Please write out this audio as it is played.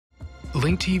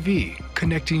Link TV,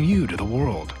 connecting you to the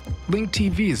world. Link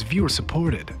TV is viewer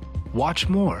supported. Watch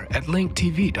more at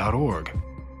linktv.org.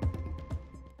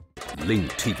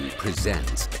 Link TV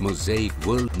presents Mosaic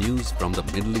World News from the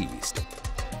Middle East.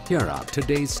 Here are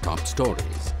today's top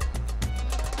stories.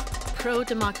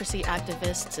 Pro-democracy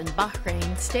activists in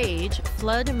Bahrain stage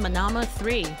Flood Manama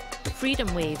 3.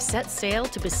 Freedom wave sets sail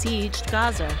to besieged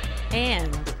Gaza.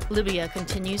 And Libya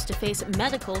continues to face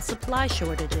medical supply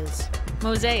shortages.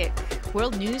 Mosaic,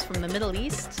 world news from the Middle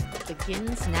East,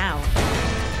 begins now.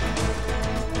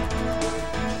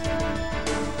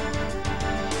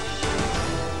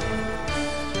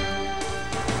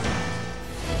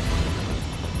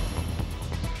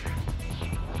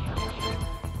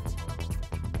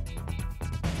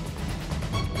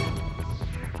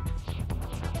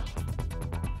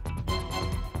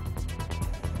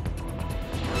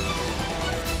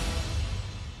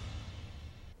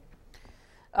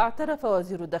 اعترف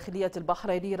وزير الداخلية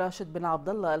البحريني راشد بن عبد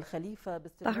الله الخليفة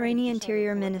Bahraini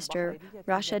Interior Minister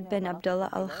Rashid bin Abdullah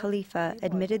Al Khalifa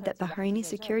admitted that Bahraini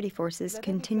security forces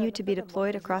continue to be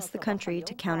deployed across the country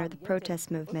to counter the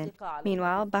protest movement.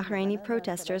 Meanwhile, Bahraini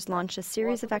protesters launched a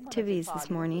series of activities this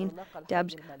morning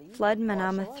dubbed Flood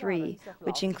Manama 3,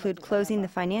 which include closing the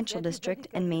financial district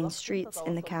and main streets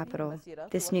in the capital.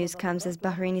 This news comes as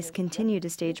Bahrainis continue to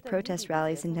stage protest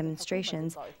rallies and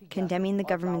demonstrations, condemning the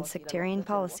government's sectarian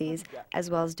policies, as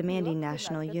well as demanding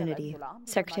national unity.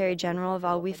 Secretary General of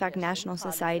Al-Wifaq National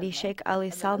Society Sheikh Ali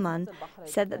Salman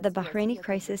said that the Bahraini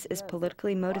crisis is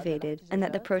politically motivated and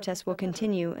that the protests will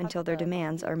continue until their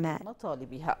demands are met.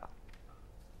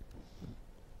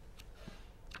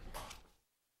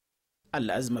 The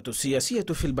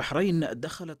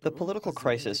political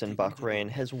crisis in Bahrain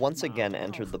has once again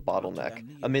entered the bottleneck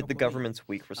amid the government's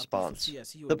weak response.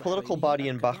 The political body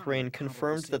in Bahrain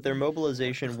confirmed that their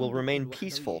mobilization will remain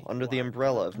peaceful under the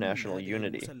umbrella of national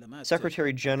unity.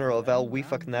 Secretary General of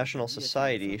Al-Wifaq National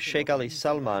Society, Sheikh Ali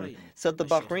Salman, said the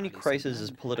Bahraini crisis is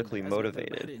politically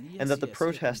motivated and that the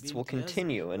protests will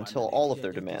continue until all of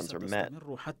their demands are met.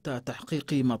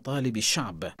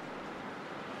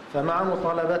 فمع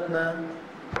مطالبتنا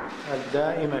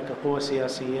الدائمة كقوى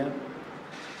سياسية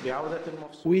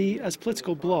We, as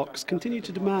political blocs, continue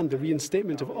to demand the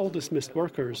reinstatement of all dismissed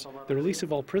workers, the release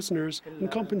of all prisoners,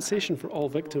 and compensation for all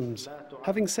victims.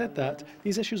 Having said that,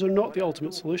 these issues are not the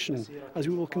ultimate solution, as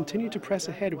we will continue to press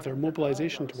ahead with our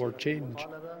mobilization toward change.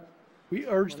 We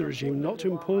urge the regime not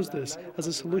to impose this as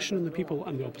a solution on the people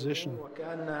and the opposition.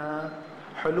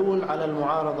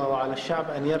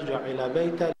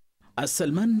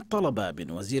 Salman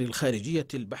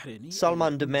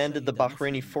demanded the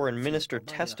Bahraini foreign minister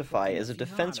testify as a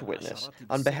defense witness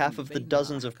on behalf of the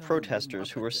dozens of protesters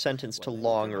who were sentenced to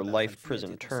long or life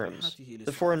prison terms.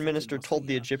 The foreign minister told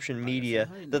the Egyptian media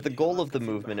that the goal of the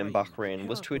movement in Bahrain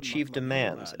was to achieve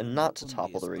demands and not to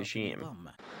topple the regime.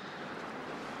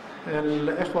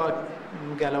 الإخوة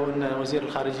قالوا أن وزير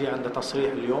الخارجية عنده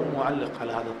تصريح اليوم وعلق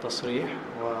على هذا التصريح.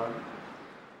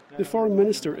 The foreign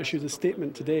minister issued a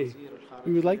statement today.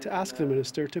 We would like to ask the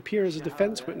minister to appear as a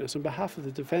defense witness on behalf of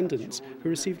the defendants who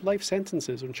received life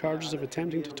sentences on charges of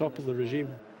attempting to topple the regime.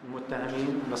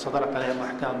 المتهمين صدرت عليهم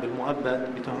أحكام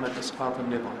بالمؤبد بتهمة إسقاط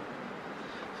النظام.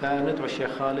 فندعو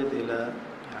الشيخ خالد إلى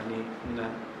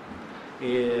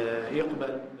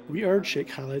We urge Sheikh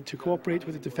Khalid to cooperate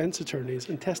with the defense attorneys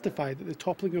and testify that the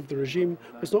toppling of the regime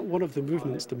was not one of the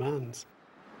movement's demands.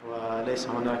 وليس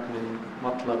هناك من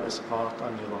مطلب إسقاط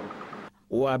النظام.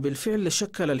 وبالفعل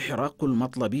شكل الحراك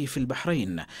المطلبي في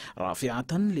البحرين رافعة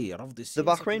لرفض The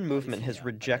Bahrain movement has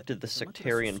rejected the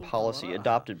sectarian policy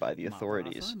adopted by the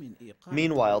authorities.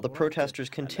 Meanwhile, the protesters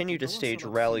continue to stage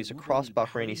rallies across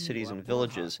Bahraini cities and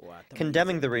villages,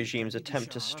 condemning the regime's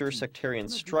attempt to stir sectarian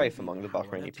strife among the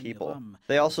Bahraini people.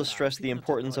 They also stress the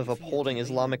importance of upholding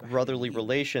Islamic brotherly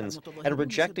relations and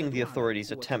rejecting the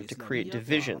authorities' attempt to create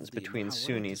divisions between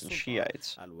Sunnis and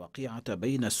Shiites.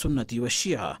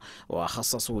 The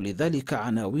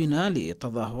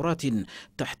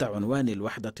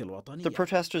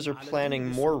protesters are planning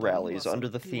more rallies under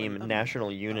the theme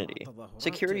National Unity.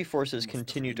 Security forces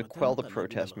continue to quell the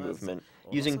protest movement,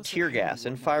 using tear gas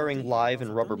and firing live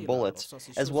and rubber bullets,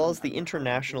 as well as the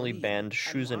internationally banned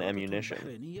shoes and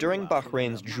ammunition. During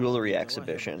Bahrain's jewelry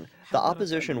exhibition, the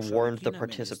opposition warned the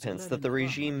participants that the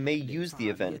regime may use the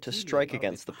event to strike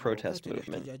against the protest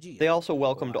movement. They also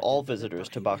welcomed all visitors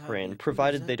to Bahrain,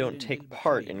 provided they don't take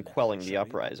part in quelling the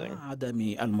uprising.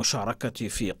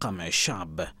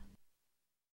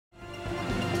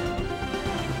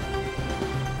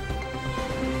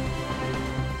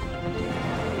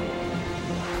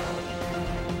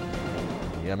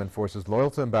 Yemen forces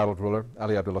loyal to embattled ruler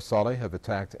Ali Abdullah Saleh have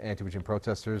attacked anti-regime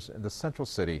protesters in the central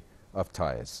city of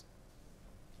Taiz.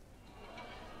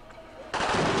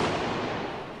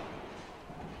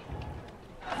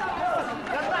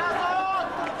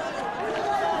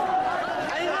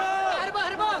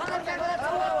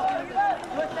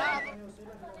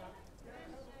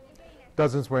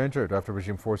 Dozens were injured after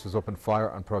regime forces opened fire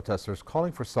on protesters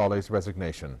calling for Saleh's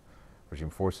resignation. Regime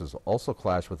forces also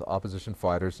clashed with opposition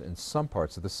fighters in some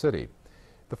parts of the city.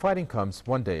 The fighting comes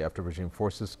one day after regime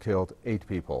forces killed 8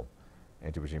 people.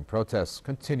 Anti-regime protests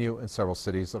continue in several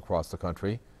cities across the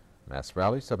country. Mass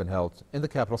rallies have been held in the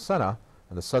capital Sana'a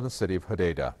and the southern city of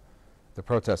Hodeidah. The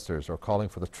protesters are calling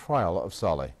for the trial of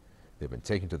Saleh. They've been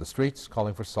taken to the streets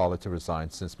calling for Saleh to resign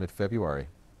since mid-February.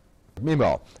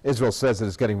 Meanwhile, Israel says it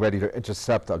is getting ready to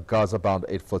intercept a Gaza-bound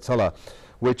aid flotilla,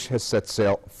 which has set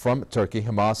sail from Turkey.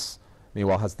 Hamas,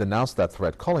 meanwhile, has denounced that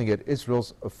threat, calling it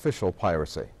Israel's official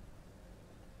piracy.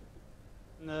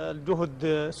 We in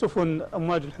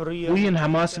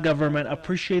Hamas government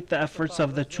appreciate the efforts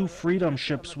of the 2 freedom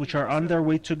ships which are on their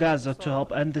way to Gaza to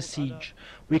help end the siege.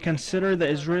 We consider the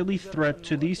Israeli threat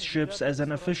to these ships as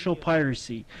an official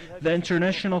piracy. The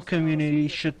international community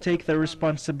should take the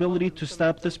responsibility to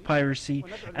stop this piracy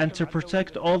and to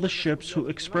protect all the ships who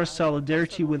express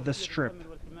solidarity with the Strip.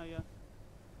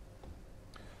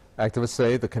 Activists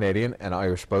say the Canadian and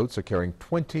Irish boats are carrying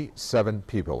 27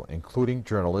 people, including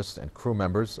journalists and crew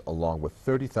members, along with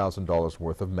 $30,000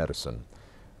 worth of medicine.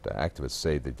 The activists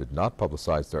say they did not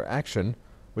publicize their action,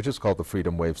 which is called the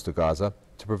Freedom Waves to Gaza,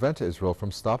 to prevent Israel from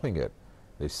stopping it.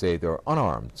 They say they are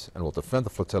unarmed and will defend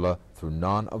the flotilla through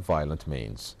non-violent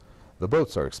means. The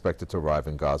boats are expected to arrive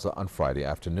in Gaza on Friday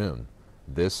afternoon.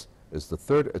 This is the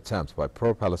 3rd attempt by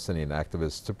pro-Palestinian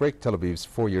activists to break Tel Aviv's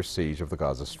 4-year siege of the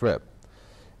Gaza Strip.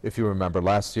 If you remember,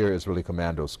 last year Israeli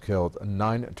commandos killed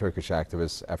 9 Turkish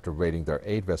activists after raiding their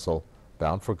aid vessel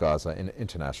bound for Gaza in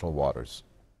international waters.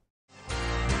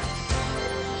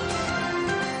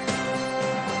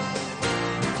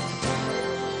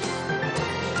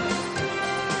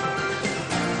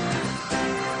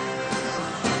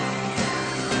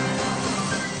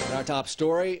 Our top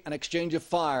story, an exchange of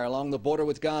fire along the border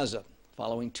with Gaza.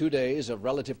 Following 2 days of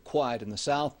relative quiet in the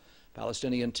south,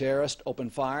 Palestinian terrorists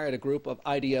opened fire at a group of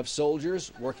IDF soldiers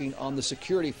working on the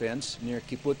security fence near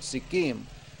Kibbutz Zikim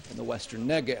in the western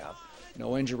Negev.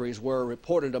 No injuries were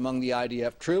reported among the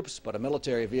IDF troops, but a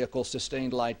military vehicle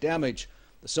sustained light damage.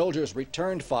 The soldiers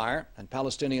returned fire, and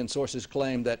Palestinian sources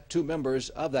claim that 2 members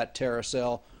of that terror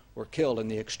cell were killed in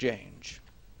the exchange.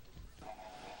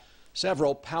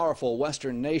 Several powerful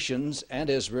Western nations and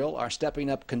Israel are stepping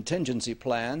up contingency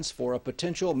plans for a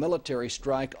potential military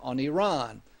strike on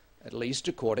Iran, at least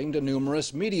according to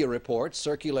numerous media reports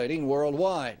circulating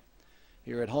worldwide.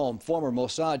 Here at home, former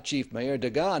Mossad chief Meir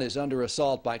Dagan is under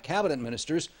assault by cabinet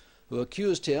ministers who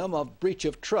accused him of breach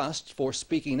of trust for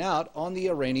speaking out on the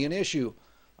Iranian issue.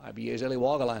 IBA's Eli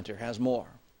Wagalanter has more.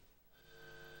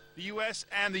 The U.S.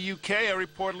 and the U.K. are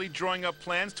reportedly drawing up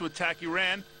plans to attack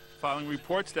Iran, following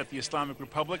reports that the Islamic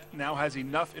Republic now has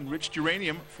enough enriched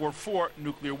uranium for 4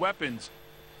 nuclear weapons.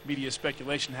 Media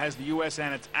speculation has the U.S.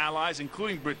 and its allies,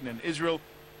 including Britain and Israel,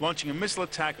 launching a missile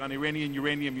attack on Iranian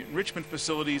uranium enrichment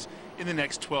facilities in the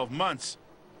next 12 months.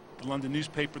 The London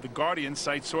newspaper The Guardian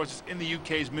cites sources in the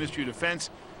UK's Ministry of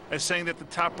Defence as saying that the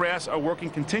top brass are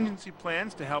working contingency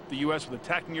plans to help the U.S. with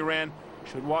attacking Iran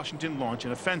should Washington launch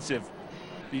an offensive.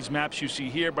 These maps you see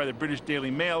here by the British Daily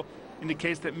Mail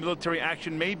indicates that military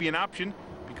action may be an option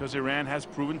because Iran has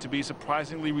proven to be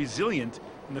surprisingly resilient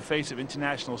in the face of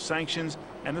international sanctions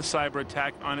and the cyber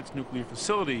attack on its nuclear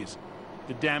facilities.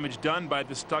 The damage done by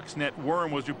the Stuxnet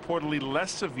worm was reportedly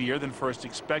less severe than first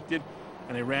expected,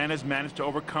 and Iran has managed to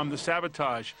overcome the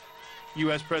sabotage.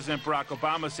 U.S. President Barack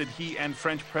Obama said he and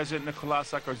French President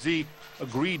Nicolas Sarkozy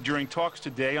agreed during talks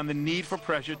today on the need for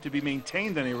pressure to be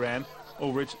maintained on Iran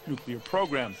over its nuclear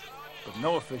program. But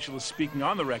no official is speaking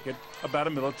on the record about a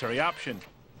military option.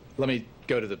 Let me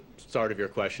go to the start of your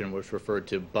question, which referred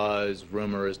to buzz,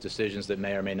 rumors, decisions that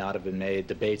may or may not have been made,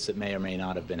 debates that may or may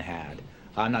not have been had.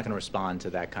 I'm not going to respond to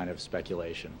that kind of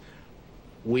speculation.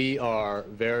 We are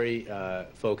very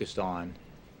focused on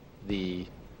the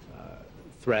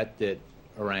threat that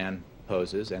Iran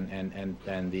poses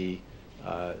and the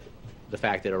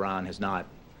fact that Iran has not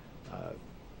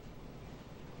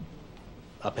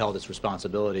upheld its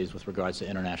responsibilities with regards to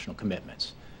international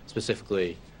commitments,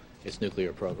 specifically its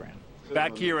nuclear program.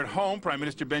 Back here at home, Prime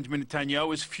Minister Benjamin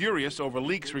Netanyahu is furious over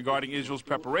leaks regarding Israel's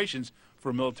preparations for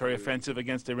a military offensive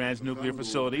against Iran's nuclear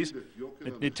facilities.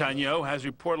 Netanyahu has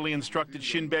reportedly instructed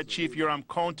Shin Bet chief Yoram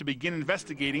Cohen to begin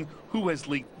investigating who has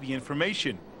leaked the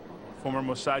information. Former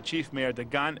Mossad chief Meir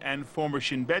Dagan and former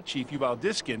Shin Bet chief Yuval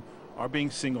Diskin are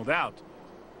being singled out.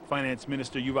 Finance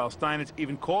Minister Yuval Steinitz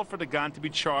even called for Dagan to be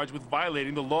charged with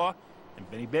violating the law, and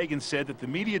Benny Begin said that the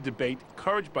media debate,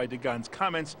 encouraged by Dagan's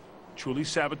comments, truly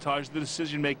sabotaged the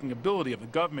decision-making ability of the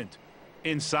government.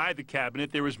 Inside the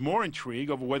cabinet, there is more intrigue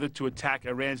over whether to attack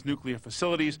Iran's nuclear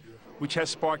facilities, which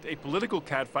has sparked a political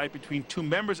catfight between two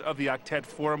members of the Octet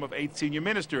Forum of 8 senior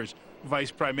ministers,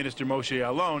 Vice Prime Minister Moshe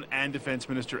Ya'alon and Defense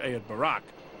Minister Ehud Barak.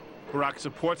 Barak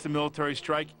supports the military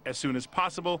strike as soon as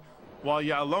possible, while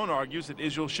Ya'alon argues that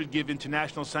Israel should give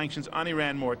international sanctions on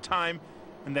Iran more time,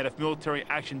 and that if military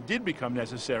action did become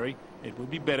necessary, it would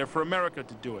be better for America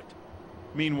to do it.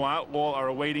 Meanwhile, all are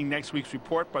awaiting next week's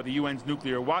report by the UN's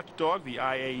nuclear watchdog, the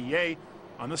IAEA,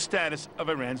 on the status of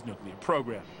Iran's nuclear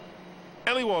program.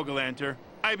 Eli Wogelanter,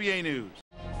 IBA News.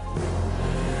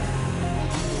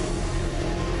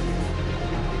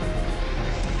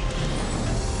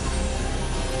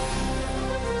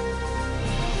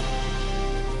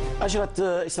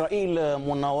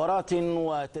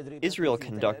 Israel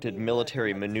conducted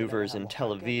military maneuvers in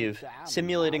Tel Aviv,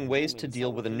 simulating ways to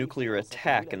deal with a nuclear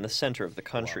attack in the center of the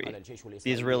country.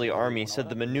 The Israeli army said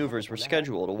the maneuvers were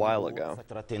scheduled a while ago.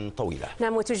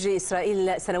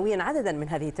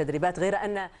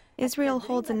 Israel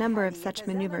holds a number of such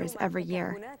maneuvers every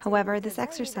year. However, this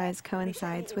exercise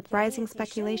coincides with rising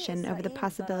speculation over the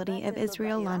possibility of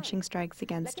Israel launching strikes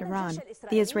against Iran.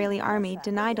 The Israeli army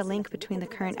denied a link between the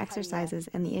current exercises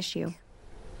and the issue.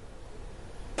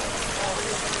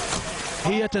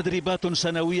 هي تدريبات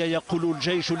سنوية يقول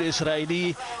الجيش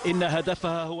الإسرائيلي إن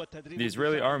هدفها هو The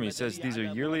Israeli army says these are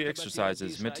yearly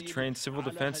exercises meant to train civil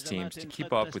defense teams to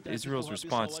keep up with Israel's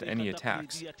response to any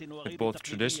attacks, with both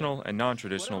traditional and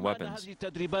non-traditional weapons.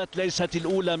 التدريبات ليست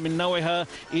الأولى من نوعها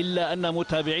إلا أن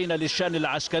متابعين للشأن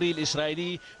العسكري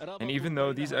الإسرائيلي. And even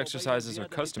though these exercises are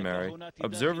customary,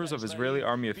 observers of Israeli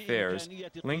army affairs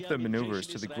link the maneuvers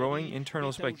to the growing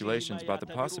internal speculations about the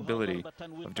possibility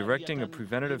of directing a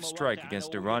preventative strike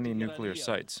against Iranian nuclear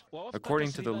sites.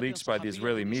 According to the leaks by the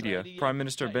Israeli media, Prime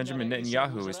Minister Benjamin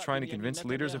Netanyahu is trying to convince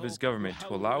leaders of his government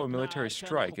to allow a military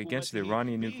strike against the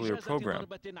Iranian nuclear program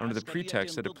under the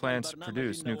pretext that it plans to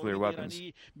produce nuclear weapons.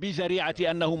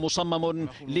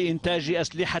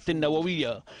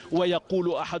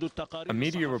 A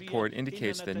media report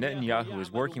indicates that Netanyahu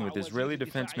is working with Israeli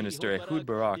Defense Minister Ehud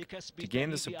Barak to gain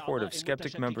the support of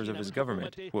skeptic members of his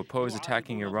government who oppose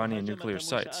attacking Iranian nuclear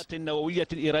sites.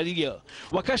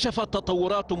 وكشفت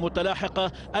تطورات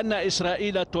متلاحقة أن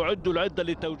إسرائيل تعد العدة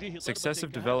لتوجيه.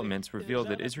 Successive developments reveal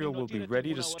that Israel will be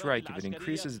ready to strike if it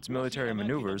increases its military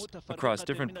maneuvers across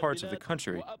different parts of the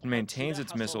country and maintains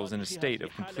its missiles in a state of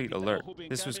complete alert.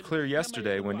 This was clear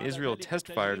yesterday when Israel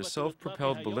test-fired a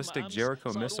self-propelled ballistic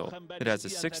Jericho missile that has a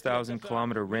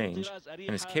 6,000-kilometer range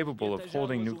and is capable of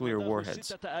holding nuclear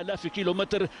warheads.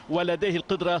 ولديه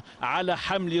القدرة على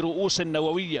حمل رؤوس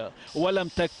نووية ولم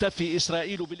تكتفي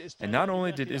إسرائيل. And not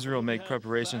only did Israel make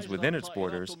preparations within its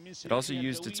borders, it also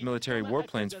used its military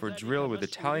warplanes for a drill with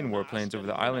Italian warplanes over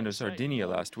the island of Sardinia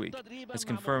last week, as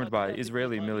confirmed by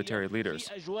Israeli military leaders.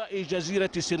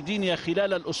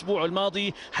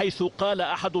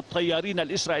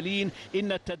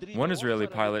 One Israeli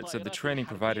pilot said the training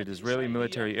provided Israeli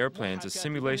military airplanes a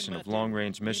simulation of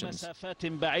long-range missions.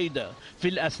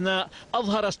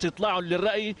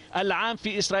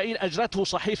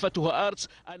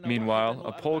 Meanwhile,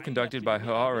 a poll conducted by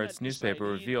Haaretz newspaper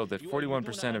revealed that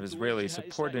 41% of Israelis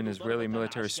support an Israeli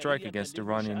military strike against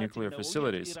Iranian nuclear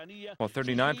facilities, while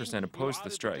 39% opposed the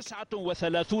strike.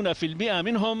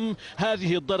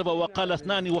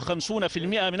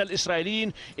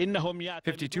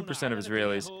 52% of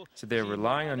Israelis said they are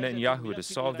relying on Netanyahu to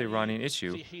solve the Iranian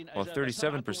issue, while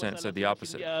 37% said the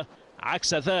opposite.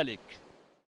 عكس ذلك.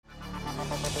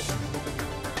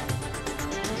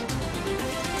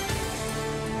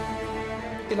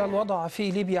 International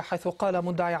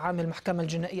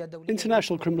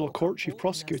Criminal Court Chief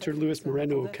Prosecutor Luis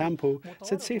Moreno Ocampo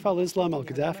said Saif al-Islam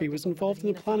al-Gaddafi was involved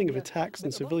in the planning of attacks on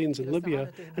civilians in Libya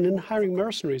and in hiring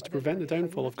mercenaries to prevent the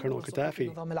downfall of Colonel Gaddafi.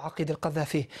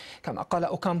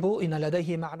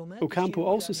 Ocampo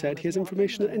also said he has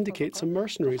information that indicates some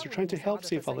mercenaries are trying to help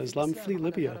Saif al-Islam flee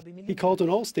Libya. He called on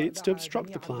all states to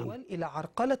obstruct the plan.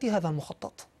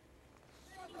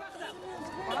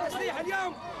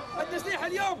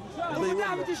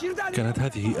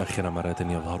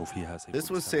 This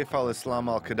was Saif al-Islam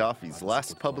al-Gaddafi's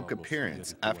last public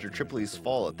appearance after Tripoli's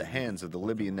fall at the hands of the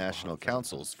Libyan National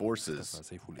Council's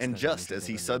forces. And just as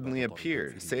he suddenly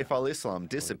appeared, Saif al-Islam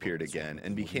disappeared again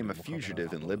and became a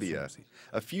fugitive in Libya.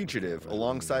 A fugitive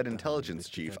alongside intelligence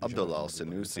chief Abdullah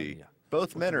al-Sanusi.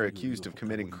 Both men are accused of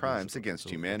committing crimes against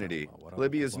humanity.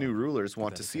 Libya's new rulers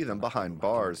want to see them behind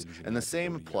bars, and the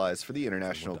same applies for the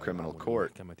International Criminal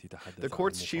Court. The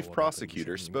court's chief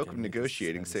prosecutor spoke of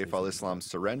negotiating Saif al-Islam's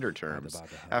surrender terms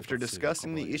after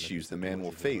discussing the issues the man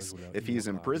will face if he is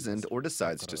imprisoned or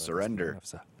decides to surrender.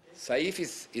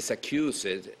 Saif is accused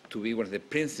to be one of the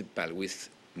principal with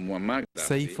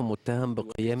سيف متهم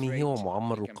بقيامه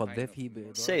ومعمر القذافي.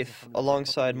 Saif,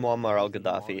 alongside Muammar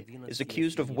al-Gaddafi, is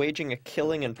accused of waging a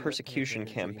killing and persecution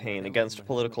campaign against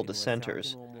political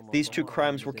dissenters. These two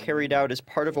crimes were carried out as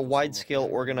part of a wide-scale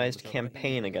organized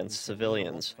campaign against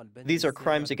civilians. These are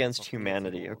crimes against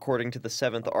humanity, according to the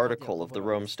 7th article of the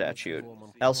Rome Statute.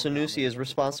 Al-Sanusi is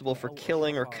responsible for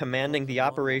killing or commanding the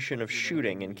operation of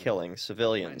shooting and killing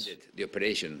civilians. The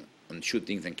operation on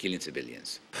shootings and killing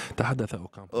civilians.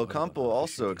 Ocampo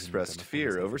also expressed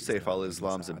fear over Saif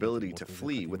al-Islam's ability to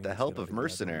flee with the help of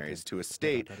mercenaries to a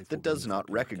state that does not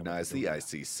recognize the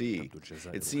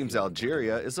ICC. It seems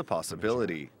Algeria is a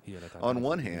possibility. On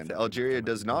one hand, Algeria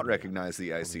does not recognize the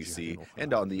ICC,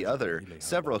 and on the other,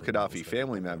 several Gaddafi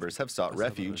family members have sought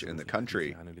refuge in the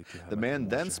country. The man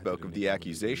then spoke of the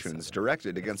accusations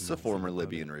directed against the former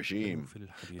Libyan regime.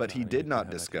 But he did not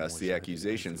discuss the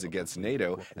accusations against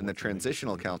NATO and the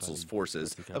Transitional Council's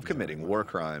forces of committing war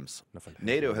crimes.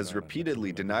 NATO has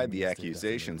repeatedly denied the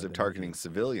accusations of targeting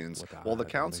civilians, while the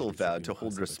Council vowed to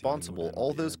hold responsible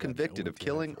all those convicted of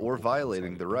killing or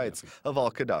violating the rights of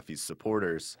al-Gaddafi's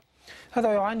supporters.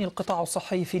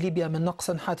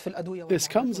 This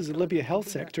comes as the Libya health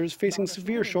sector is facing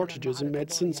severe shortages in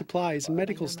medicine, supplies and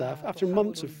medical staff after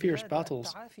months of fierce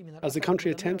battles. As the country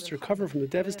attempts to recover from the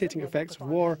devastating effects of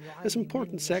war, this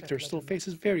important sector still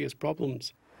faces various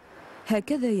problems. This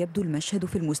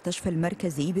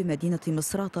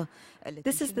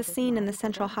is the scene in the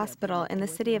central hospital in the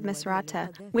city of Misrata,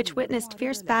 which witnessed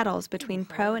fierce battles between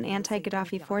pro- and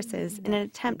anti-Gaddafi forces in an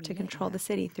attempt to control the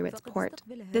city through its port.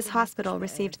 This hospital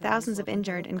received thousands of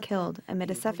injured and killed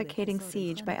amid a suffocating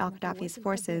siege by al-Gaddafi's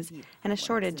forces and a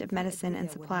shortage of medicine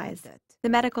and supplies. The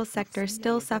medical sector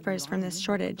still suffers from this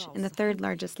shortage in the third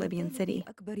largest Libyan city.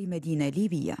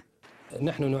 In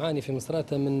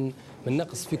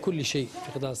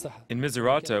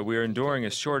Misrata, we are enduring a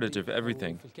shortage of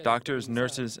everything: doctors,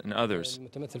 nurses, and others.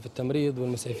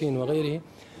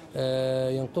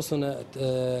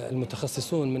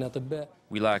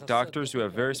 We lack doctors who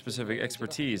have very specific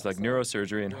expertise like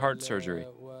neurosurgery and heart surgery.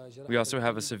 We also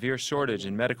have a severe shortage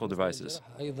in medical devices.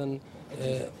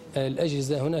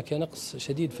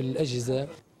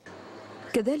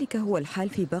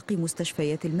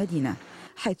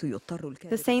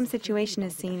 The same situation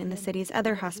is seen in the city's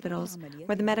other hospitals,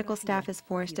 where the medical staff is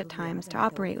forced at times to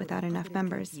operate without enough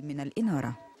members.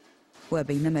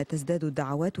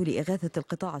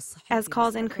 As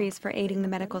calls increase for aiding the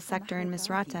medical sector in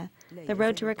Misrata, the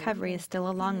road to recovery is still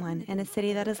a long one in a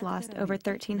city that has lost over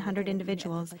 1,300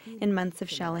 individuals in months of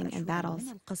shelling and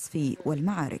battles.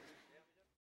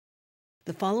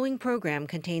 The following program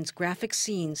contains graphic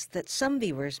scenes that some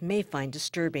viewers may find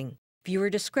disturbing.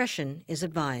 Viewer discretion is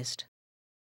advised.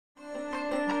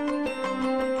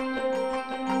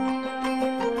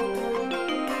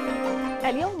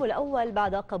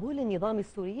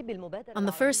 On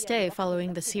the first day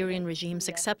following the Syrian regime's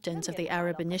acceptance of the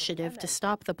Arab initiative to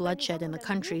stop the bloodshed in the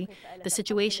country, the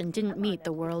situation didn't meet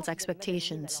the world's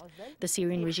expectations. The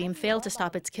Syrian regime failed to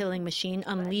stop its killing machine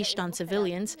unleashed on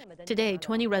civilians. Today,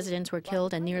 20 residents were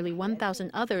killed and nearly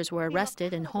 1,000 others were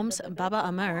arrested in Hom's Baba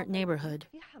Amr neighborhood.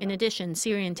 In addition,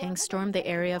 Syrian tanks stormed the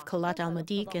area of Kalat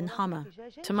al-Madiq in Hama.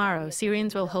 Tomorrow,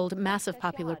 Syrians will hold massive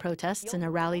popular protests in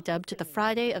a rally dubbed the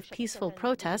Friday of Peaceful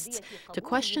Protests to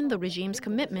question the regime's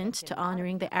commitment to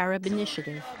honoring the Arab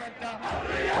initiative.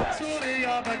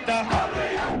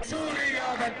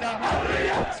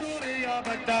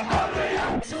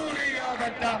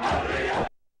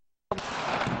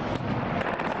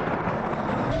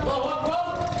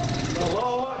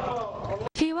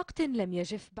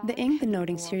 The ink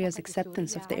denoting Syria's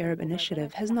acceptance of the Arab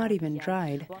initiative has not even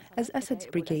dried, as Assad's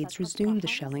brigades resumed the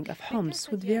shelling of Homs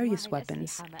with various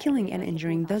weapons, killing and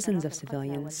injuring dozens of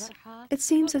civilians. It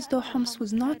seems as though Homs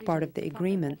was not part of the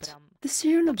agreement. The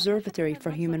Syrian Observatory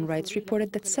for Human Rights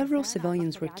reported that several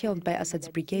civilians were killed by Assad's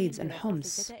brigades in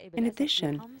Homs. In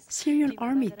addition, Syrian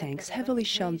army tanks heavily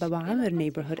shelled Baba Amr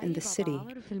neighborhood in the city.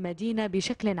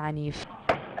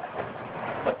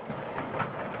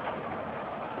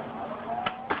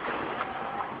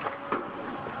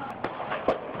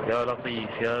 يا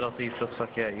لطيف يا لطيف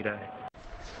لطفك يا إلهي.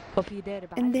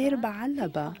 In Deir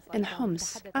Ba'alaba and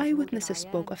Homs, eyewitnesses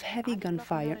spoke of heavy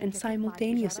gunfire and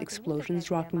simultaneous explosions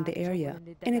rocking the area.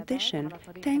 In addition,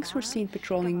 tanks were seen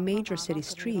patrolling major city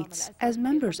streets as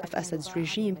members of Assad's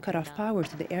regime cut off power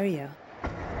to the area.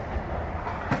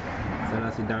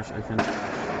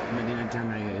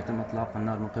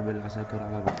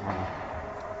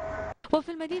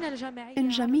 In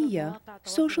Jamia,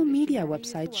 social media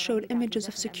websites showed images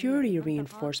of security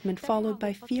reinforcement followed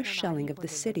by fierce shelling of the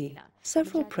city.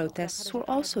 Several protests were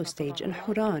also staged in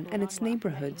Huran and its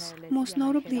neighborhoods, most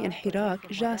notably in Hirak,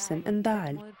 Jasim, and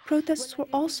Da'al. Protests were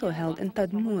also held in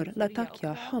Tadmur,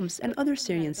 Latakia, Homs, and other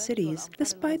Syrian cities,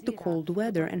 despite the cold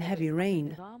weather and heavy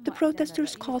rain. The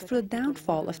protesters called for the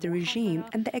downfall of the regime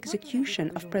and the execution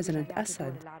of President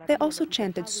Assad. They also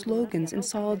chanted slogans in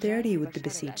solidarity with the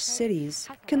besieged cities,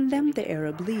 condemned the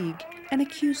Arab League, and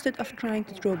accused it of trying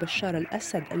to throw Bashar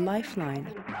al-Assad a lifeline.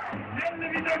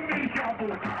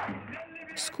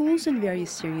 Schools in various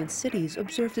Syrian cities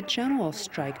observed a general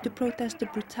strike to protest the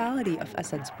brutality of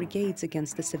Assad's brigades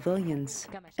against the civilians.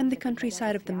 In the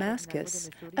countryside of Damascus,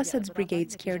 Assad's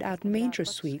brigades carried out major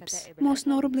sweeps, most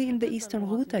notably in the eastern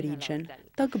Ghouta region,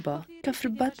 Tagba,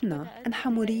 Kafr Batna, and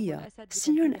Hamuriya.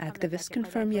 Syrian activists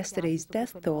confirmed yesterday's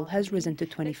death toll has risen to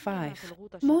 25.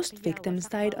 Most victims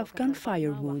died of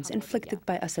gunfire wounds inflicted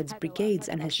by Assad's brigades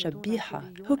and his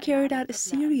Shabiha, who carried out a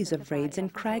series of raids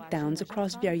and crackdowns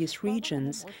across various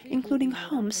regions, including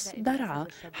Homs, Dar'a,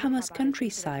 Hamas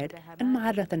countryside, and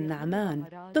Ma'arat al-Na'man.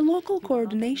 The local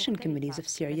coordination committees of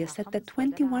Syria said that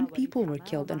 21 people were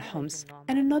killed in Homs,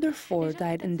 and another 4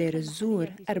 died in Deir az-Zur,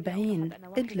 Arba'in,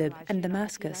 Idlib, and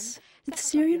Damascus. The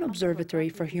Syrian Observatory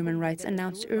for Human Rights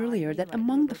announced earlier that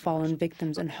among the fallen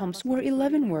victims in Homs were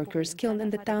 11 workers killed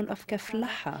in the town of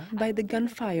Kaflaha by the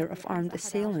gunfire of armed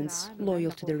assailants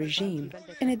loyal to the regime.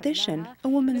 In addition, a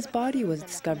woman's body was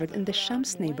discovered in the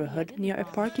Shams neighborhood near a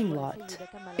parking lot.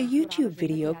 A YouTube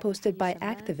video posted by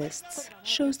activists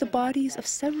shows the bodies of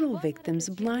several victims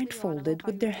blindfolded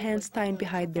with their hands tied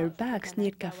behind their backs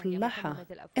near Kaflaha.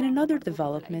 In another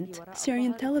development,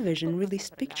 Syrian television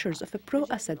released pictures of a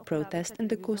pro-Assad protest in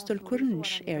the coastal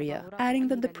Kurnish area, adding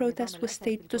that the protest was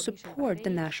staged to support the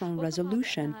national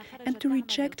resolution and to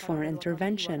reject foreign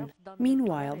intervention.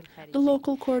 Meanwhile, the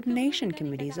local coordination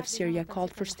committees of Syria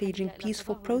called for staging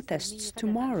peaceful protests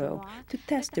tomorrow to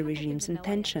test the regime's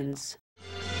intentions.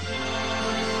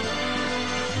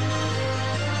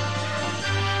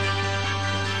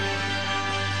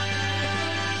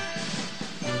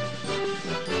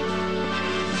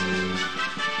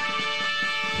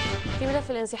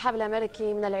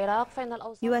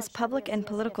 U.S. public and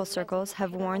political circles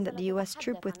have warned that the U.S.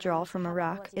 troop withdrawal from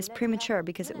Iraq is premature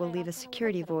because it will leave a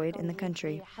security void in the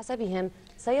country.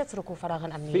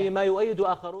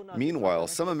 Meanwhile,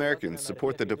 some Americans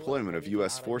support the deployment of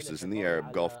U.S. forces in the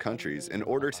Arab Gulf countries in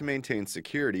order to maintain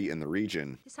security in the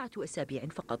region.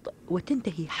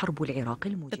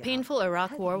 The painful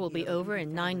Iraq war will be over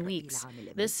in 9 weeks.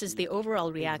 This is the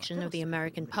overall reaction of the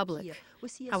American public.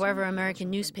 However,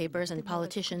 American newspapers and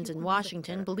politicians in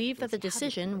Washington believe that the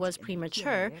decision was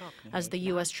premature, as the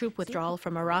U.S. troop withdrawal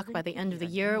from Iraq by the end of the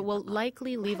year will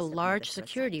likely leave a large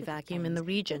security vacuum in the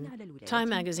region. Time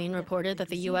magazine reported that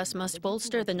the U.S. must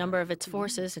bolster the number of its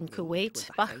forces in Kuwait,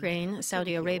 Bahrain,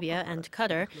 Saudi Arabia, and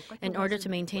Qatar in order to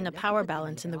maintain a power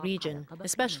balance in the region,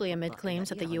 especially amid claims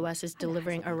that the U.S. is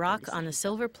delivering Iraq on a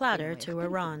silver platter to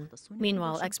Iran.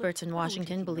 Meanwhile, experts in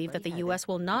Washington believe that the U.S.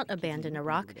 will not abandon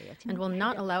Iraq and will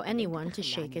not allow anyone to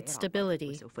shake its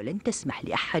stability.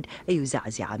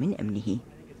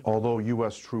 Although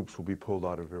U.S. troops will be pulled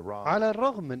out of Iraq.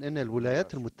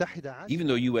 Even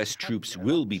though U.S. troops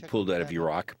will be pulled out of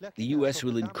Iraq, the U.S.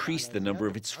 will increase the number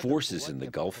of its forces in the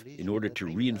Gulf in order to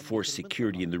reinforce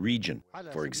security in the region.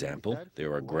 For example,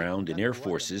 there are ground and air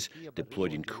forces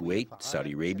deployed in Kuwait,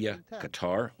 Saudi Arabia,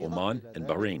 Qatar, Oman, and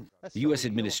Bahrain. The U.S.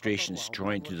 administration is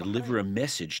trying to deliver a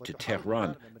message to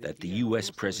Tehran that the U.S.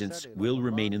 presence will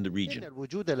remain in the region.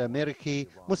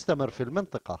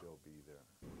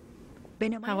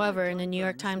 However, in a New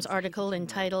York Times article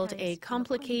entitled "A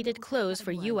Complicated Close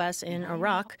for U.S. in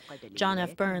Iraq," John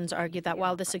F. Burns argued that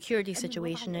while the security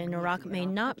situation in Iraq may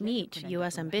not meet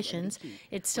U.S. ambitions,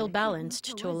 it's still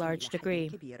balanced to a large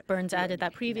degree. Burns added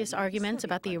that previous arguments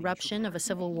about the eruption of a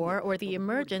civil war or the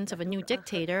emergence of a new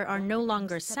dictator are no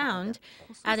longer sound,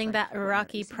 adding that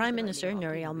Iraqi Prime Minister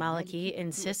Nouri al-Maliki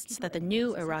insists that the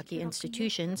new Iraqi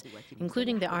institutions,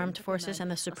 including the armed forces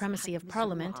and the supremacy of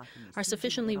parliament, are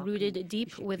sufficiently rooted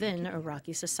deep within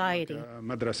Iraqi society.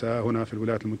 مدرسة هنا في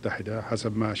الولايات المتحدة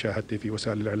حسب ما شاهدت في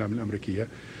وسائل الإعلام الأمريكية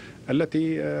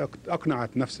التي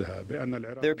أقنعت نفسها بأن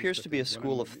العراق. There appears to be a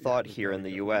school of thought here in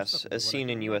the U.S., as seen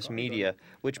in U.S. media,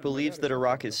 which believes that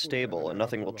Iraq is stable and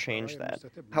nothing will change that.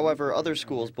 However, other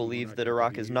schools believe that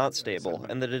Iraq is not stable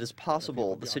and that it is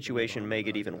possible the situation may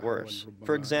get even worse.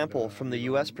 For example, from the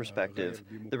U.S. perspective,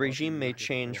 the regime may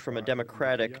change from a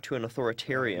democratic to an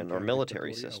authoritarian or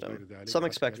military system. Some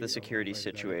expect the security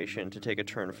situation to take a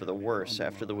turn for the worse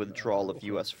after the withdrawal of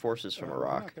U.S. forces from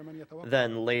Iraq.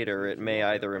 Then later, it may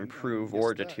either improve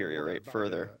or deteriorate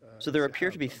further. So there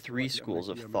appear to be three schools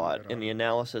of thought in the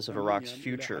analysis of Iraq's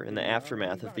future in the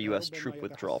aftermath of the U.S. troop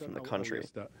withdrawal from the country.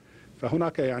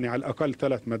 فهناك يعني على الأقل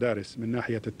 3 مدارس من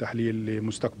ناحية التحليل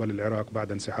لمستقبل العراق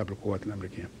بعد انسحاب القوات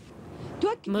الأمريكية.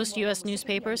 Most U.S.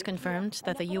 newspapers confirmed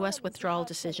that the U.S. withdrawal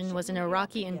decision was an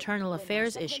Iraqi internal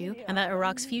affairs issue and that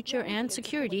Iraq's future and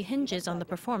security hinges on the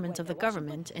performance of the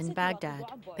government in Baghdad.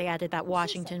 They added that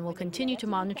Washington will continue to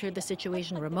monitor the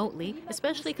situation remotely,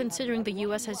 especially considering the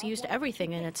U.S. has used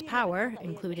everything in its power,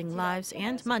 including lives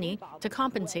and money, to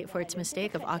compensate for its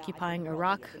mistake of occupying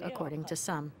Iraq, according to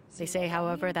some. They say,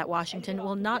 however, that Washington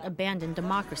will not abandon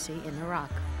democracy in Iraq.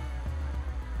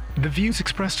 The views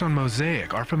expressed on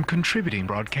Mosaic are from contributing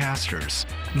broadcasters,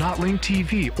 not Link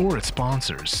TV or its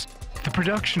sponsors. The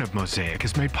production of Mosaic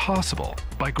is made possible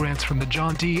by grants from the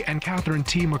John D. and Catherine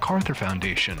T. MacArthur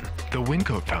Foundation, the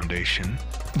Wincoat Foundation,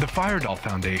 the Firedoll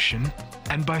Foundation,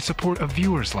 and by support of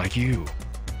viewers like you.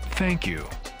 Thank you.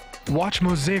 Watch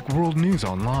Mosaic World News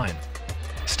online.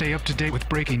 Stay up to date with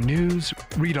breaking news,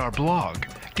 read our blog,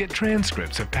 get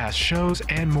transcripts of past shows,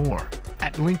 and more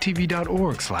at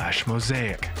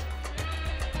linktv.org/mosaic.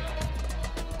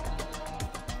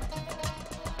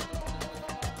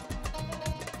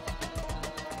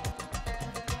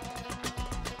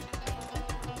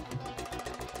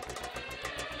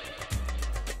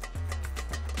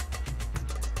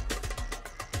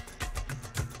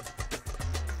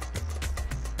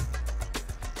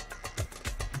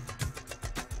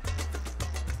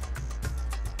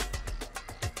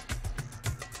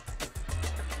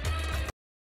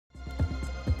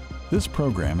 This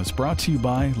program is brought to you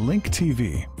by Link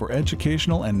TV for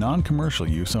educational and non-commercial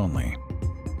use only.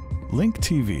 Link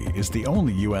TV is the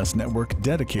only U.S. network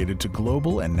dedicated to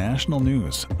global and national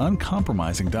news,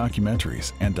 uncompromising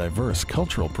documentaries, and diverse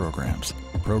cultural programs.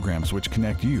 Programs which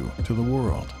connect you to the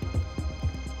world.